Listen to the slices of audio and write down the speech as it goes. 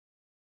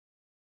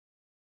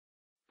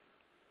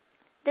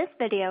This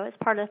video is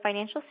part of the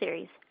financial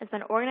series has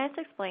been organized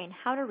to explain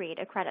how to read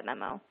a credit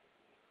memo.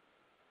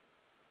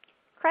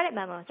 Credit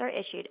memos are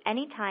issued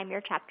any time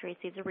your chapter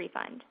receives a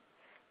refund.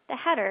 The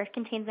header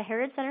contains the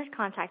Heritage Center's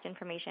contact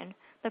information,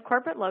 the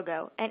corporate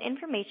logo, and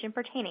information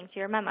pertaining to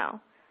your memo.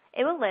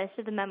 It will list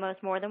if the memo is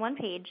more than one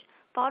page,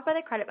 followed by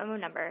the credit memo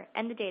number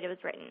and the date it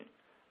was written.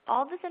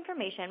 All of this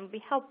information will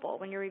be helpful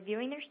when you're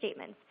reviewing their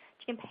statements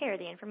to compare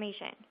the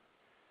information.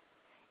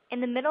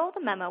 In the middle of the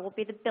memo will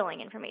be the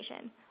billing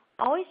information.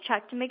 Always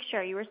check to make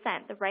sure you were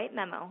sent the right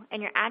memo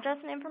and your address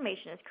and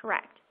information is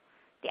correct.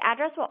 The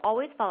address will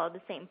always follow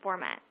the same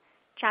format: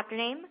 chapter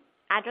name,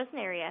 address and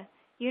area,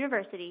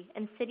 university,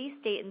 and city,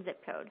 state, and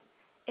zip code.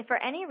 If for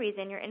any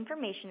reason your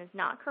information is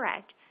not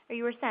correct or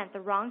you were sent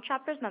the wrong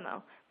chapter's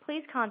memo,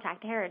 please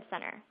contact the Heritage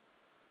Center.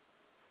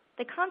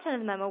 The content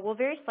of the memo will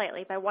vary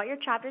slightly by what your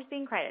chapter is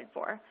being credited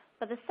for,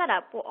 but the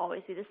setup will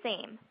always be the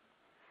same.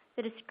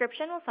 The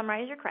description will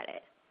summarize your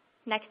credit.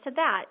 Next to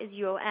that is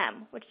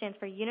UOM, which stands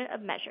for Unit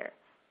of Measure.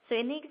 So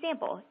in the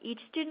example, each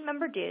student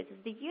member dues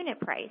is the unit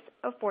price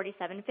of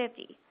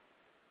 $47.50.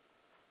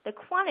 The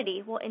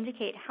quantity will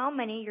indicate how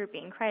many you're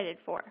being credited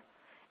for,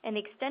 and the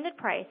extended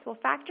price will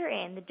factor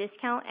in the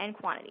discount and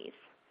quantities.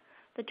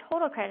 The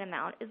total credit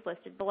amount is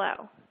listed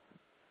below.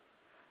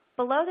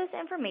 Below this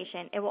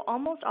information, it will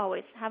almost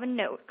always have a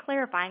note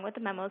clarifying what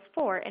the memo is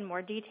for in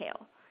more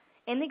detail.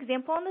 In the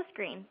example on the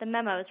screen, the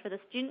memo is for the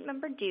student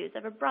member dues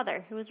of a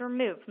brother who was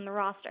removed from the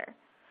roster.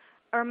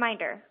 A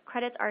reminder,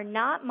 credits are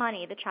not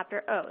money the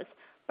chapter owes,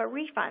 but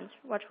refunds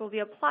which will be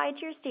applied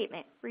to your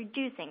statement,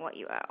 reducing what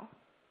you owe.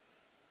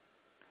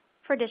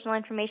 For additional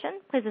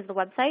information, please visit the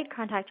website,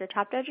 contact your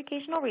chapter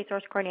educational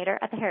resource coordinator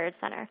at the Heritage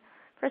Center.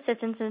 For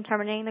assistance in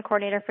determining the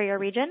coordinator for your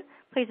region,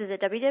 please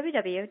visit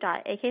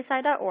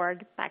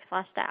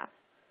www.aksci.org/staff.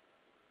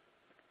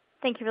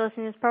 Thank you for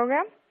listening to this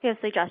program. If you have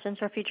suggestions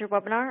for future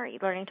webinar or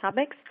e-learning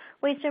topics,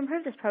 ways to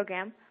improve this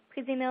program,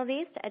 please email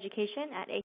these to education@